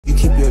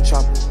keep you a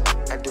chopper.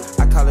 I do.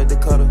 I call it the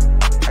cutter.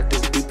 I do.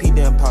 BP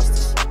the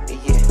imposters.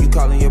 Yeah. You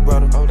calling your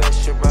brother? Oh,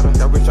 that's your brother.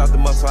 That rich off the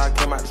muscle. I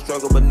came out the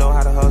struggle, but know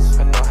how to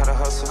hustle. I know how to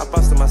hustle. I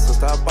busted my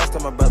sister. I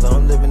busted my brother.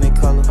 I'm living in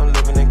color. I'm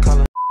living in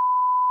color.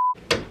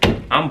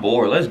 I'm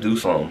bored. Let's do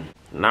something.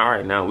 Not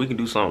right now. We can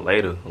do something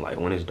later, like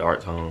when it's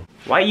dark time.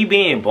 Why you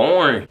being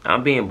boring?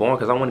 I'm being boring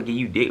because I want to give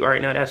you dick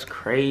right now. That's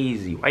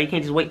crazy. Why you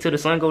can't just wait till the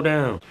sun go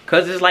down?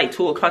 Because it's like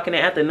 2 o'clock in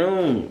the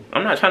afternoon.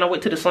 I'm not trying to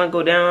wait till the sun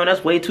go down.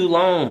 That's way too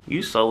long.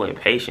 You so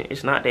impatient.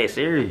 It's not that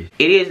serious.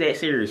 It is that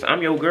serious.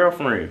 I'm your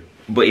girlfriend.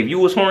 But if you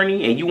was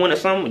horny and you wanted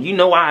something, you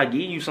know I'd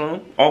give you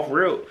some off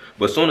real.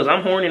 But as soon as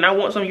I'm horny and I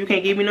want something, you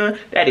can't give me none.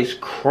 That is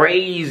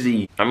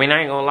crazy. I mean,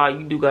 I ain't gonna lie.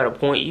 You do got a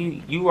point.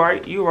 You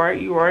right.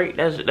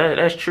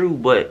 That's true.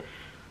 But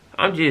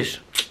I'm just,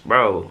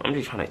 bro, I'm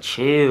just trying to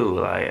chill.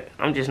 Like,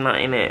 I'm just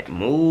not in that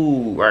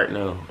mood right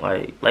now.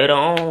 Like, later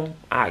on,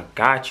 I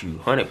got you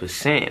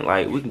 100%.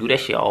 Like, we can do that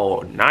shit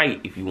all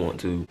night if you want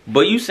to.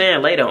 But you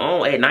saying later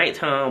on at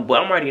nighttime, but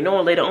I'm already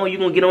knowing later on you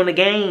gonna get on the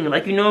game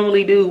like you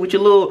normally do with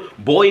your little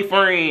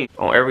boyfriend.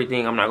 On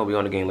everything, I'm not gonna be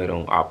on the game later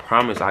on. I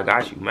promise I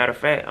got you. Matter of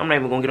fact, I'm not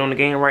even gonna get on the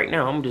game right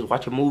now. I'm gonna just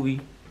watch a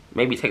movie,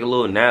 maybe take a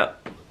little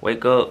nap,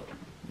 wake up,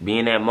 be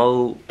in that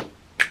mode.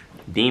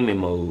 Demon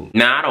mode.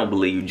 Nah, I don't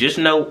believe you. Just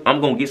know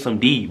I'm gonna get some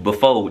D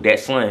before that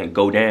sun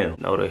go down.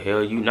 No, the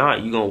hell you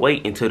not. You gonna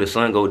wait until the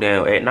sun go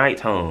down at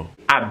nighttime.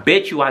 I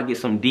bet you I get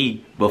some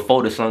D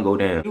before the sun go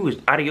down. You was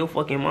out of your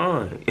fucking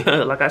mind.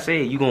 Like I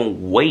said, you gonna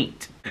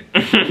wait.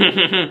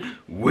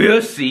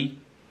 We'll see.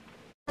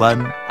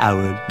 1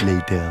 hour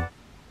later.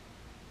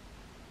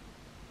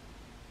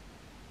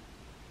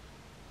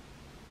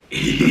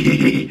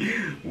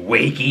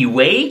 Wakey,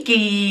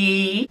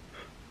 wakey.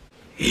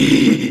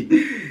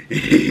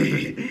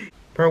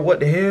 Bro, what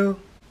the hell?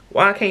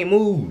 Why I can't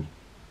move?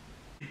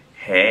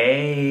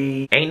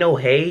 Hey, ain't no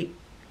hate.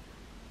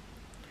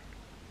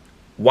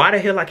 Why the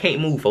hell I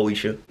can't move,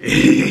 Felicia?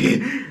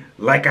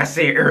 Like I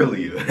said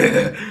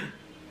earlier,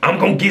 I'm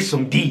gonna get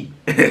some D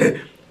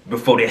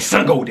before that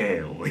sun go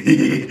down.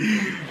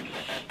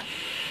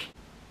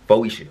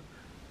 Felicia,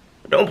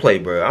 don't play,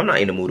 bro. I'm not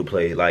in the mood to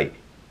play. Like,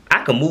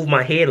 I can move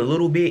my head a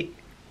little bit,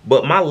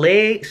 but my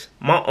legs,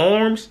 my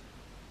arms,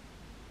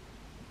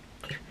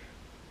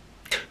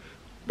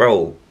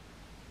 bro,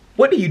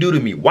 what do you do to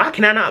me? Why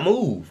can I not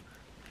move?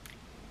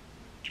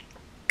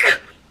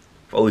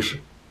 Felicia,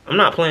 I'm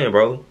not playing,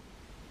 bro.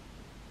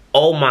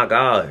 Oh my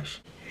gosh.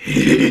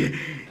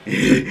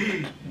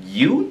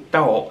 You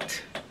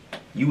thought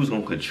you was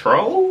gonna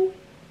control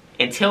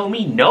and tell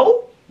me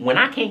no when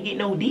I can't get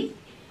no D?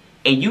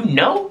 And you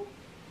know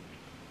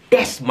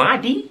that's my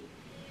D?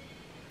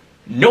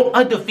 No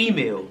other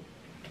female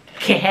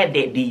can have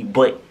that D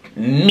but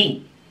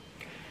me.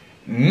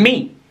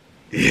 Me.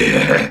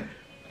 Yeah.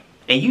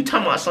 And you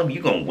talking about something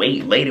you gonna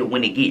wait later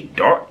when it get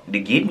dark to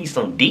give me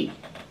some D?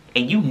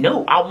 And you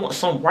know I want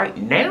some right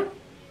now?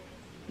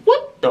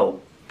 What the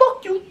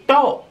fuck you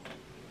thought?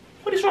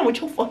 What is wrong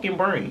with your fucking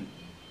brain?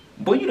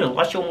 Boy, you done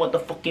lost your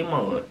motherfucking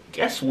mind.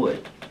 Guess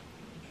what?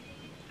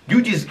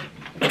 You just...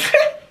 I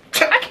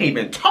can't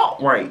even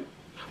talk right.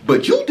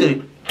 But you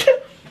done...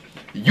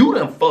 You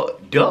done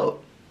fucked up.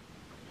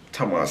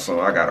 Tell my son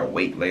I gotta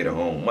wait later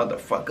on,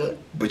 motherfucker.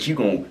 But you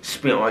gonna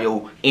spend all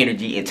your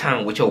energy and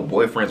time with your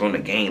boyfriends on the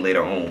game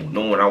later on,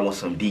 knowing I want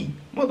some D.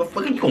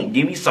 Motherfucker, you gonna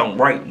give me something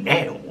right now.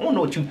 I don't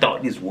know what you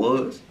thought this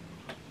was.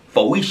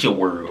 Felicia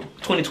world.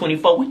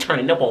 2024, we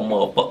turning up on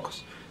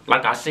motherfuckers.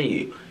 Like I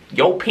said,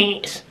 your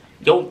pants,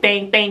 your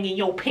thing in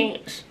your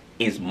pants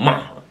is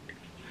mine.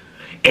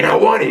 And I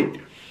want it.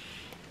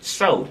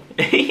 So,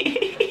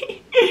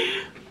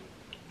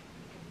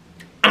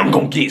 I'm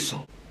gonna get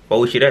some.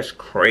 Oh shit, that's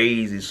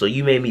crazy. So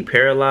you made me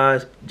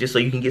paralyzed just so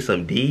you can get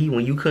some D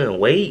when you couldn't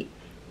wait?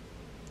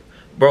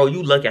 Bro,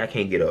 you lucky I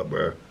can't get up,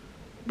 bro.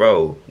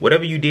 Bro,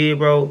 whatever you did,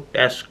 bro,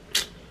 that's...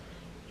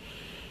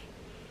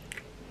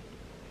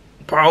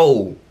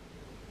 Bro.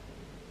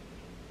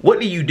 What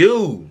did you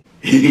do?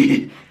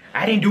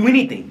 I didn't do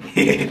anything.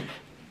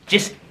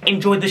 Just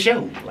enjoy the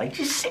show. Like,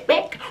 just sit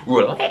back,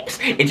 relax,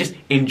 and just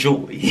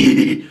enjoy.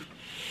 You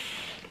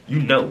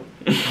know,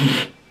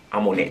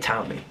 I'm on that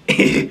timing.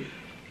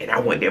 And I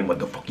want that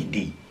motherfucking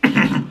D.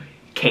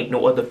 Can't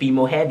no other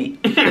female have it.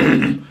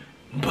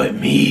 But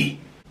me.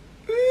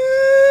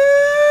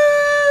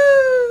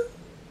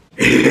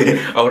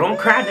 Oh, don't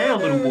cry now,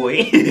 little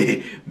boy.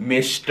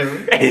 Mister.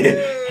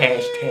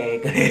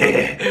 Hashtag.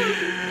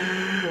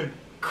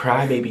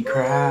 Cry, baby,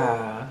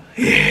 cry.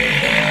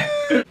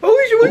 Oh,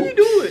 what are you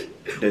doing?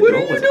 The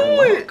door was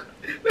unlocked.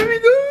 Let me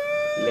go.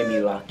 Let me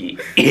lock it.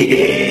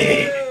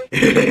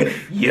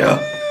 Yeah.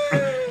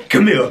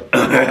 Come here.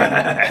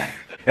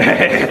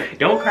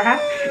 Don't cry.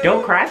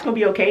 Don't cry. It's gonna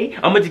be okay.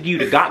 I'm gonna just give you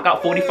the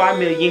got 45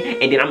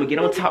 million, and then I'm gonna get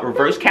on top,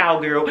 reverse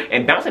cowgirl,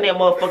 and bouncing that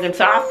motherfucker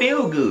until I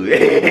feel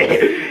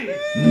good.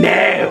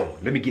 Now,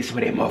 let me get some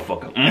of that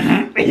motherfucker.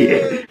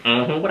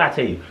 Yeah. What I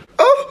tell you?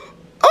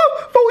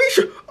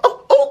 Felicia.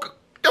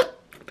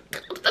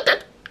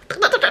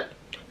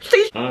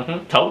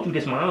 Told you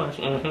this mine.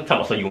 Talking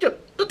about so you.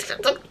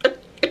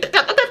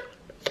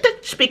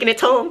 speaking in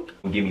tongue.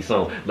 Give me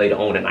some later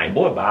on tonight,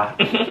 boy. Bye.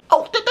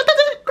 Oh.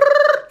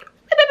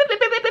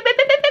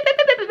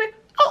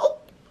 Oh.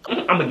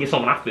 I'm gonna get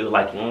something I feel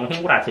like.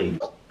 What I tell you?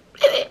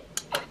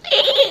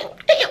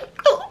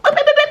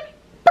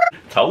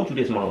 Told you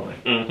this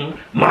morning.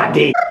 My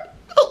dick.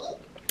 Oh,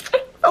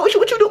 what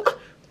you do?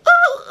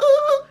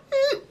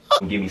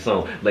 Give me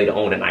some later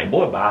on tonight,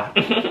 boy. Bye.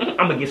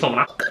 I'm gonna get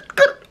something.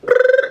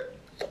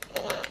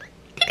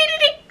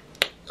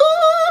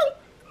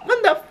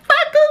 Motherfucker.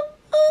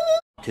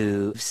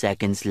 2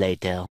 seconds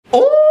later.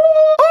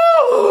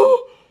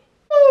 Oh,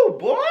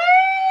 boy.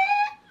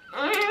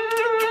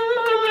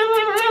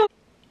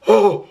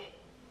 Oh,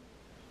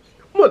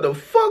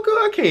 motherfucker,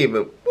 I can't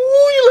even.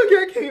 Ooh, you look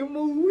like I can't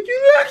move. You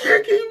look like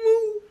I can't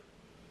move.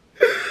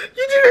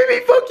 You just made me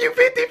fuck you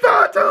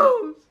 55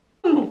 times.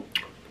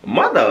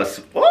 Mother,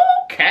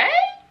 okay.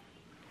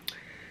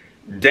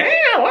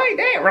 Damn, like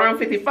that. Round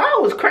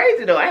 55 was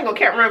crazy though. I ain't gonna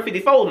count round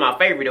 54 was my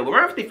favorite though. But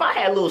round 55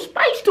 had a little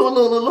spice to it, a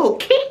little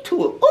kick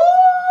to it. Ooh,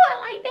 I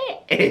like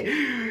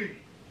that.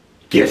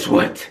 Guess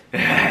what?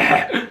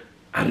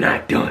 I'm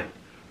not done.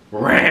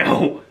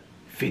 Round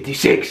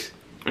 56.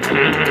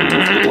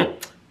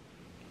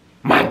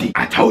 My D.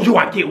 I told you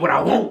I get what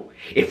I want.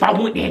 If I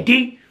want that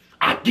D,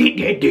 I get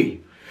that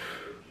D.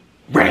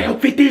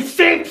 Round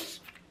 56.